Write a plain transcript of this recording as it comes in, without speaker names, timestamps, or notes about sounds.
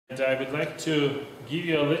And I would like to give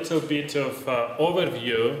you a little bit of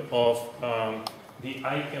overview of the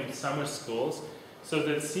ICAM summer schools, so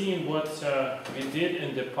that seeing what we did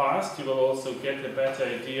in the past, you will also get a better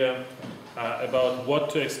idea about what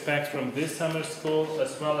to expect from this summer school,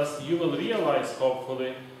 as well as you will realize,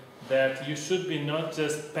 hopefully, that you should be not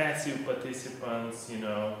just passive participants,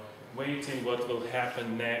 waiting what will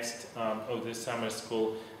happen next of the summer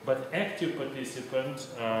school, but active participants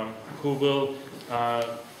who will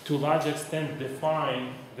to a large extent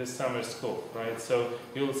define the summer school, right? So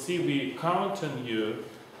you'll see we count on you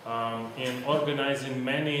in organizing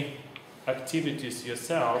many activities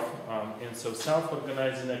yourself, and so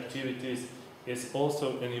self-organizing activities is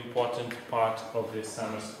also an important part of this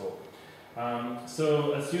summer school.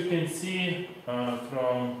 So as you can see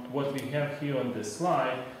from what we have here on this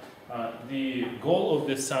slide, the goal of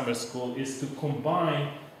this summer school is to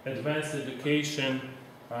combine advanced education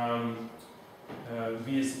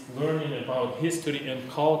with learning about history and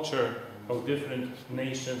culture of different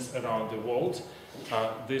nations around the world.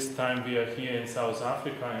 This time we are here in South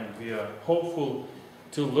Africa, and we are hopeful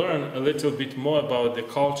to learn a little bit more about the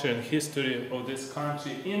culture and history of this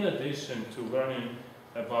country, in addition to learning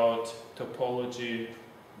about topology,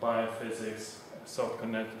 biophysics,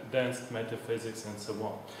 advanced metaphysics, and so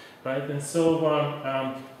on. Right? And so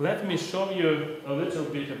let me show you a little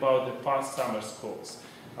bit about the past summer schools.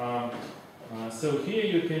 So here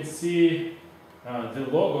you can see the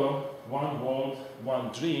logo, One World,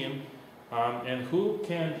 One Dream, and who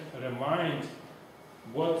can remind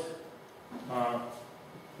what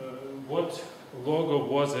logo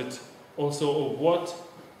was it, also what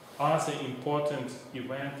other important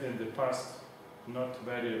event in the past, not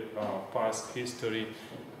very past history,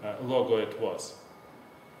 logo it was?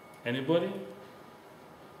 Anybody?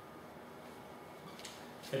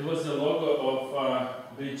 It was the logo of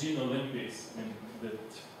Beijing Olympics that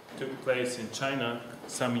took place in China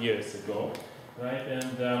some years ago, right?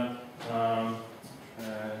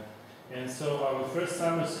 And so our first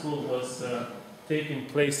summer school was taking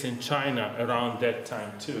place in China around that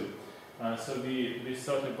time too. So we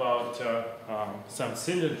thought about some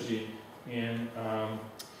synergy in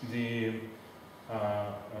the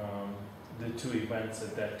two events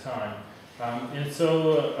at that time. And so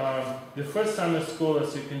the first summer school,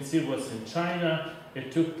 as you can see, was in China. It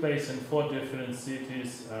took place in 4 different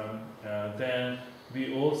cities. Then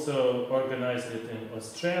we also organized it in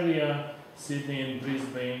Australia, Sydney and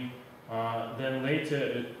Brisbane. Then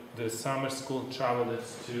later the summer school traveled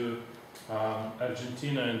to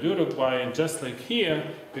Argentina and Uruguay. And just like here,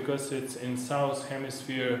 because it's in South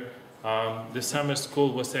Hemisphere, the summer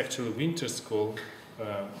school was actually winter school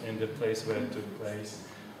in the place where it took place.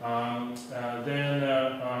 Then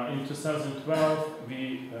in 2012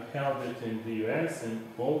 we held it in the US, in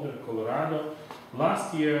Boulder, Colorado.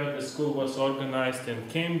 Last year the school was organized in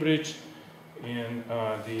Cambridge in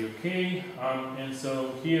the UK, and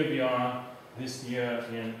so here we are this year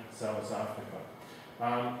in South Africa.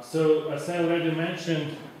 So as I already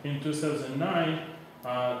mentioned, in 2009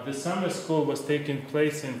 the summer school was taking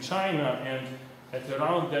place in China, and at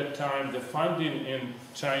around that time the funding in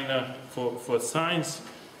China for science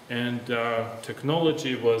and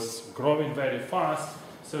technology was growing very fast,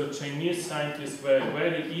 so Chinese scientists were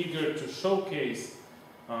very eager to showcase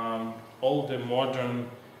all the modern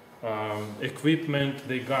equipment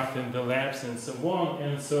they got in the labs and so on.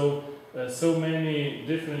 And so so many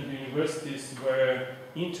different universities were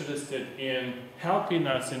interested in helping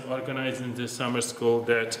us in organizing the summer school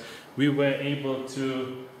that we were able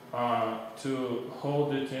to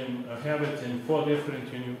hold it in, have it in 4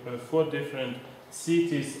 different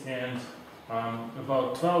cities, and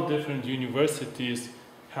about 12 different universities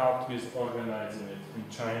helped with organizing it in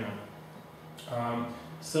China.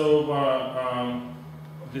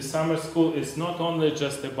 The summer school is not only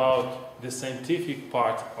just about the scientific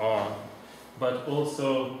part, but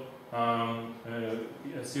also,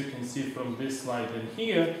 as you can see from this slide and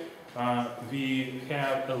here, we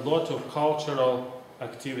have a lot of cultural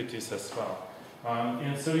activities as well.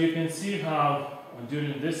 And so you can see how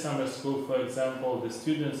during this summer school, for example, the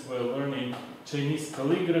students were learning Chinese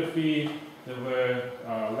calligraphy. There were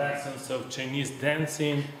lessons of Chinese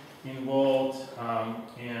dancing involved,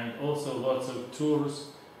 and also lots of tours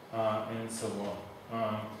and so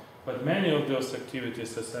on. But many of those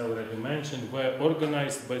activities, as I already mentioned, were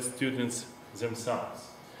organized by students themselves.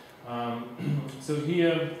 So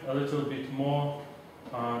here a little bit more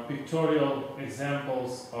pictorial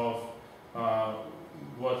examples of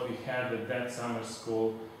what we had at that summer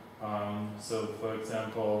school. So for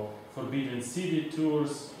example, Forbidden City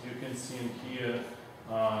tours, you can see in here,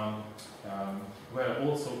 were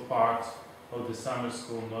also part of the summer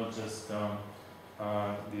school, not just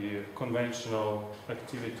the conventional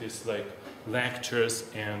activities like lectures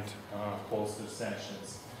and poster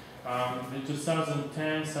sessions. The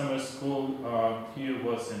 2010 summer school here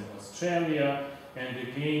was in Australia, and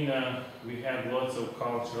again we had lots of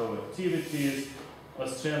cultural activities,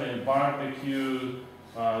 Australian barbecue,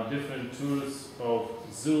 different tours of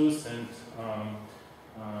zoos, and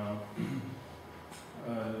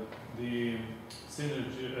the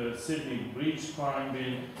Sydney bridge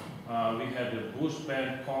climbing. We had a bush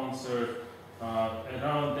band concert.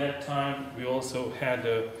 Around that time we also had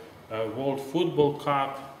a World Football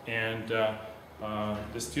Cup, and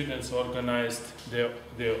the students organized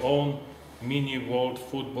their own mini World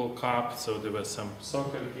Football Cup, so there were some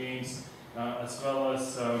soccer games, as well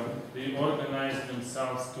as they organized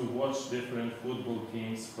themselves to watch different football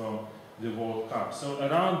games from the World Cup. So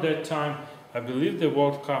around that time, I believe the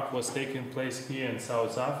World Cup was taking place here in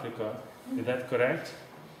South Africa. Is that correct?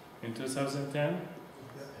 In 2010?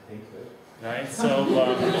 I think so. Right, so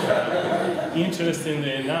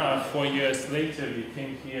interestingly enough, 4 years later we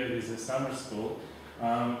came here with a summer school,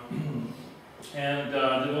 and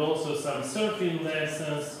there were also some surfing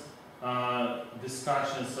lessons,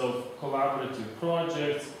 discussions of collaborative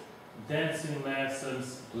projects, dancing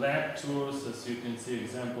lessons, lab tours, as you can see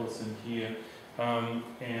examples in here,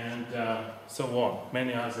 and so on,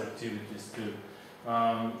 many other activities too.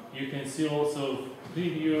 You can see also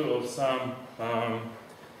preview of some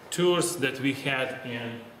tours that we had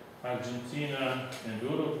in Argentina and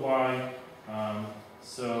Uruguay.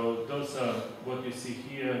 So those are what you see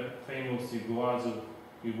here, famous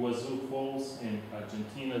Iguazu Falls in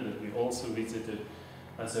Argentina that we also visited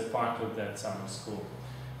as a part of that summer school.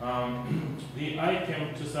 The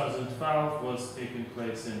ICAM 2012 was taking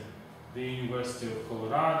place in the University of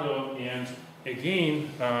Colorado, and again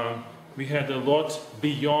we had a lot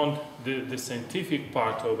beyond the scientific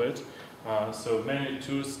part of it. So many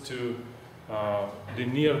tours to the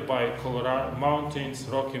nearby Colorado mountains,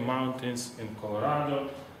 Rocky Mountains in Colorado,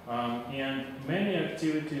 and many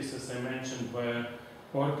activities, as I mentioned, were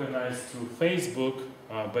organized through Facebook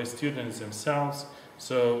by students themselves.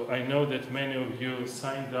 So I know that many of you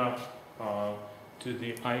signed up to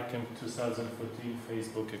the ICAM 2014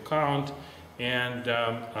 Facebook account, and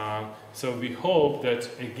so we hope that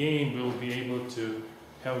again we'll be able to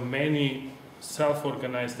have many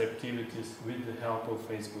self-organized activities with the help of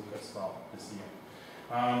Facebook as well this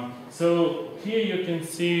year. So here you can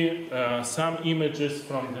see some images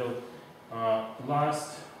from the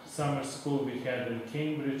last summer school we had in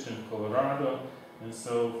Cambridge in Colorado. And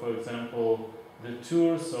so, for example, the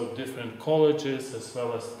tours of different colleges as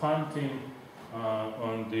well as punting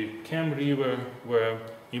on the Cam River were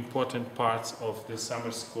important parts of the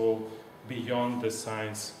summer school beyond the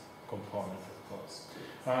science component, of course.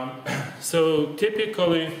 So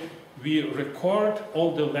typically we record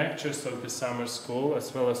all the lectures of the summer school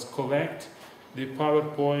as well as collect the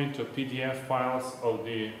PowerPoint or PDF files of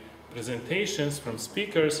the presentations from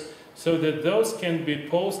speakers so that those can be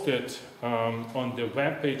posted on the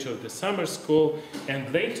web page of the summer school,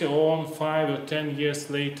 and later on, 5 or 10 years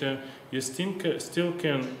later, you still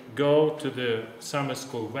can go to the summer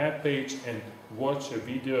school web page and watch a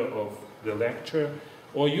video of the lecture.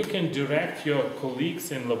 Or you can direct your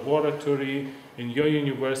colleagues in laboratory in your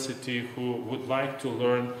university who would like to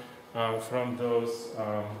learn from those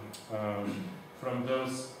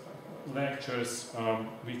lectures,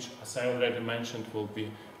 which, as I already mentioned, will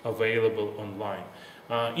be available online.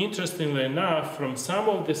 Interestingly enough, from some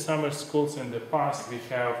of the summer schools in the past, we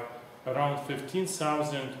have around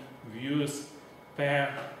 15,000 views per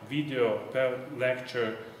video, per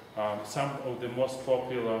lecture. Some of the most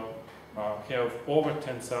popular have over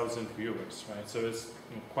 10,000 viewers, right? So it's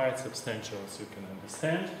quite substantial, as you can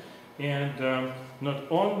understand. And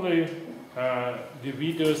not only the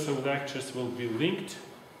videos of lectures will be linked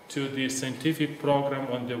to the scientific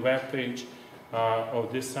program on the web page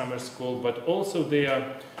of this summer school, but also they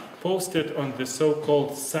are posted on the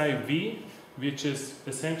so-called SciV, which is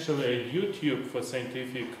essentially a YouTube for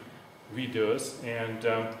scientific videos, and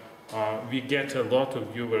we get a lot of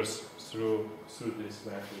viewers through this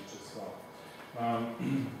web page as well.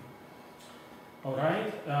 All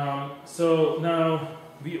right, so now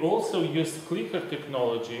we also use clicker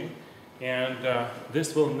technology, and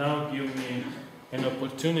this will now give me an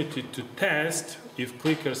opportunity to test if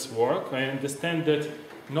clickers work. I understand that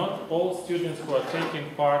not all students who are taking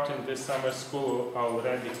part in this summer school are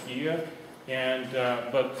already here, and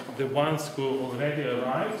but the ones who already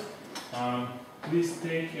arrived, please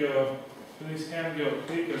have your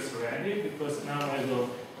clickers ready, because now I will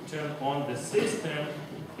turn on the system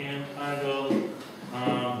and I will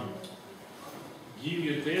give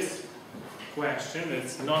you this question.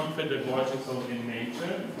 It's non-pedagogical in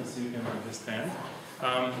nature, as you can understand.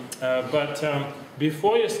 But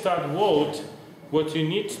before you start vote, what you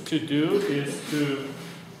need to do is to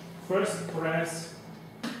first press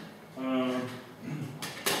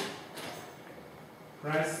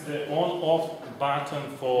the on-off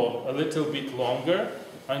button for a little bit longer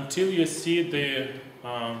until you see the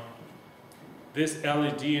this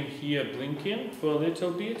LED in here blinking for a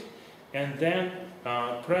little bit, and then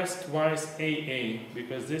press twice AA,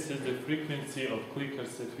 because this is the frequency of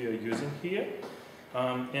clickers that we are using here.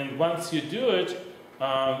 And once you do it,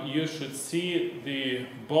 you should see the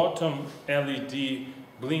bottom LED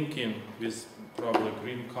blinking with probably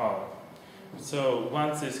green color. So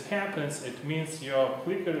once this happens, it means your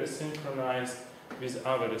clicker is synchronized with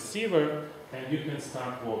our receiver and you can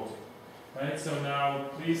start voting. Right, so now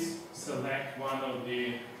please select one of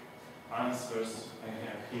the answers I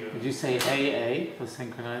have here. Did you say AA for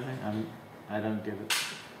synchronizing? I don't get it.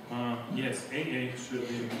 Yes, AA should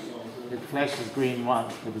be. It flashes green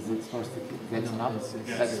once because it's supposed to. That's enough.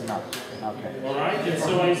 Yes. That's enough. Okay. All right, and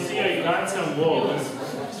so I see I got some votes.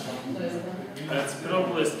 That's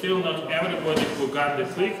probably still not everybody who got the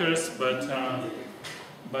clickers, but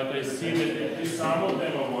I see that at least some of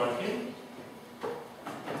them are working.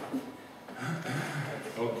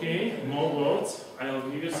 Okay, more votes. I'll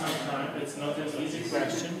give you some time. It's not an easy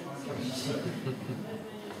question.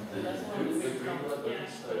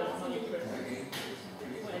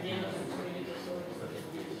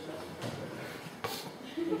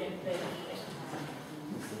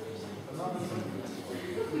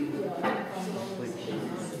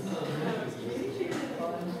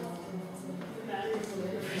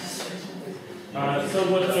 So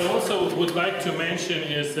what I also would like to mention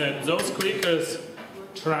is that those clickers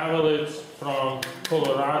traveled from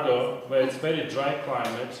Colorado, where it's very dry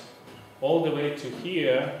climate, all the way to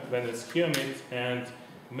here when it's humid, and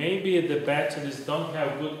maybe the batteries don't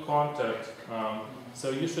have good contact.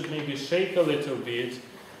 So you should maybe shake a little bit.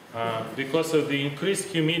 Because of the increased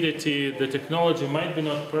humidity, the technology might be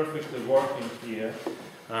not perfectly working here.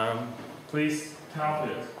 Please tap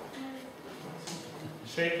it.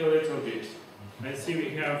 Shake a little bit. I see we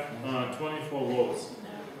have 24 volts.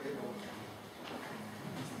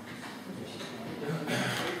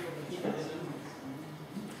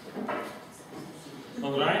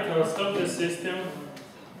 All right, I'll stop the system.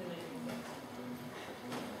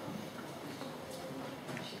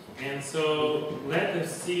 And so let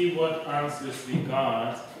us see what answers we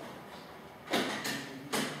got.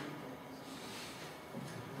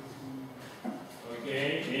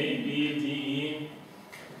 Okay, A, B, D, E.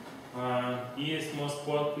 E is most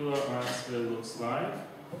popular answer, looks like.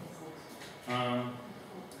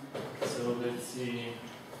 So let's see.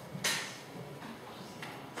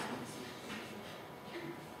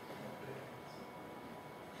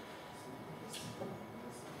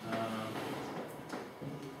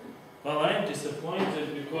 Well, I'm disappointed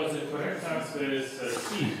because the correct answer is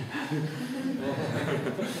C.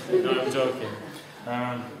 No, I'm joking.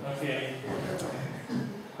 Okay.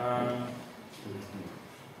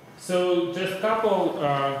 So just a couple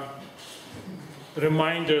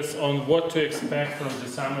reminders on what to expect from the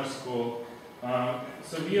summer school.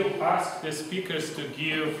 So we have asked the speakers to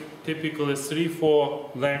give typically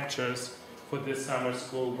 3-4 lectures for this summer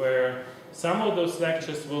school, where some of those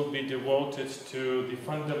lectures will be devoted to the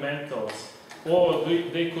fundamentals, or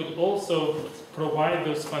they could also provide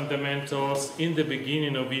those fundamentals in the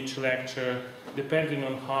beginning of each lecture, depending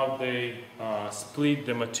on how they split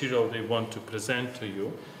the material they want to present to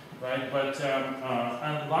you, right? But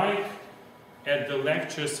unlike at the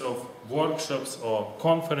lectures of workshops or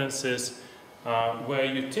conferences, where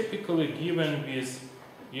you typically given with,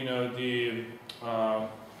 you know, the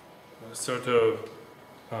sort of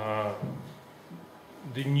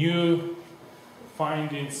the new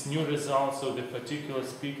findings, new results of the particular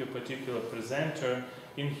speaker, particular presenter.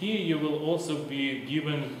 In here you will also be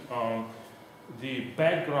given the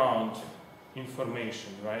background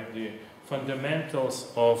information, right? The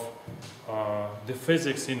fundamentals of the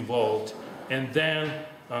physics involved, and then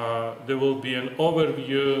there will be an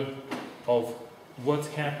overview of what's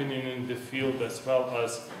happening in the field, as well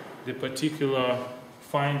as the particular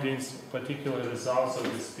findings, particular results of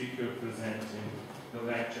the speaker presenting the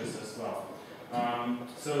lectures as well.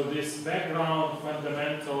 So this background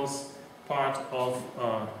fundamentals part of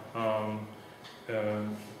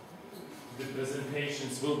the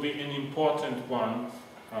presentations will be an important one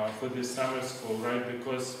for this summer school, right?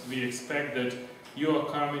 Because we expect that you are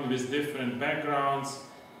coming with different backgrounds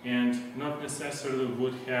and not necessarily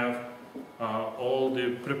would have all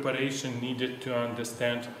the preparation needed to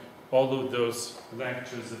understand all of those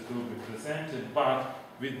lectures that will be presented, but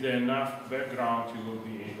with enough background you will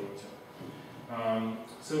be able to.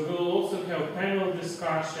 So we'll also have panel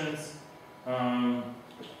discussions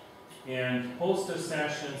and poster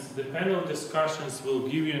sessions. The panel discussions will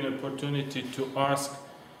give you an opportunity to ask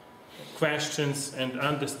questions and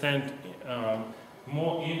understand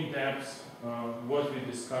more in depth what we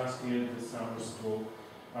discussed here at the summer school.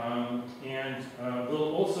 And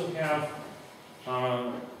we'll also have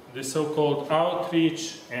the so-called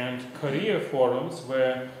outreach and career forums,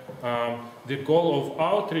 where the goal of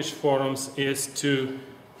outreach forums is to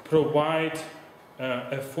provide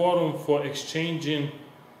a forum for exchanging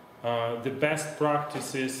the best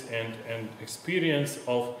practices and experience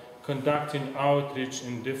of conducting outreach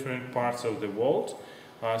in different parts of the world.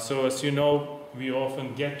 So as you know, we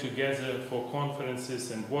often get together for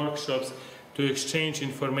conferences and workshops to exchange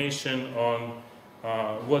information on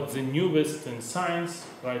what's the newest in science,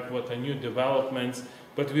 right? What are new developments,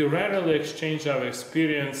 but we rarely exchange our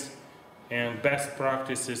experience and best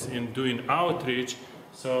practices in doing outreach.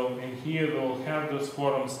 So in here we'll have those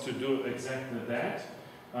forums to do exactly that.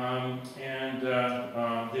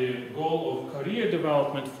 The goal of career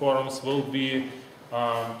development forums will be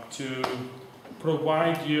to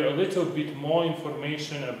provide you a little bit more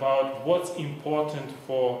information about what's important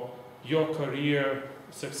for your career,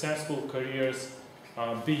 successful careers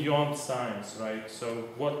beyond science, right? So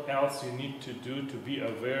what else you need to do to be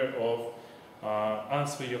aware of,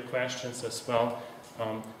 answer your questions as well,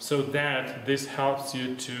 so that this helps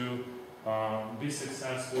you to be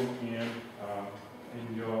successful in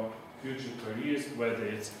your future careers, whether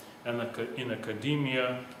it's in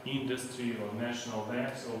academia, industry, or national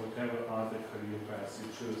labs, or whatever other career paths you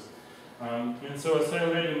choose. And so, as I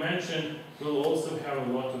already mentioned, we'll also have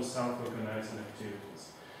a lot of self-organizing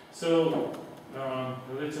activities. So,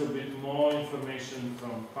 a little bit more information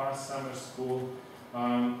from past summer school,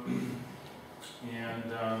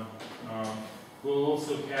 we'll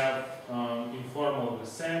also have informal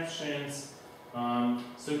receptions.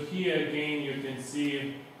 So here again you can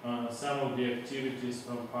see some of the activities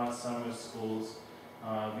from past summer schools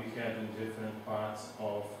we had in different parts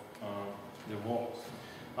of the world.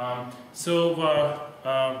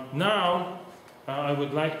 Now I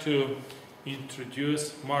would like to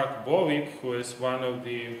introduce Mark Bowick, who is one of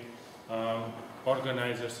the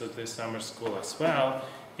organizers of this summer school as well,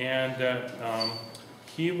 and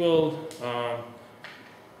he will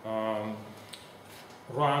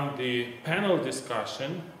run the panel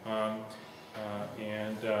discussion,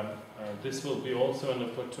 this will be also an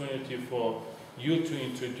opportunity for you to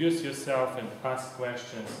introduce yourself and ask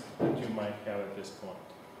questions that you might have at this point.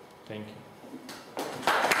 Thank you.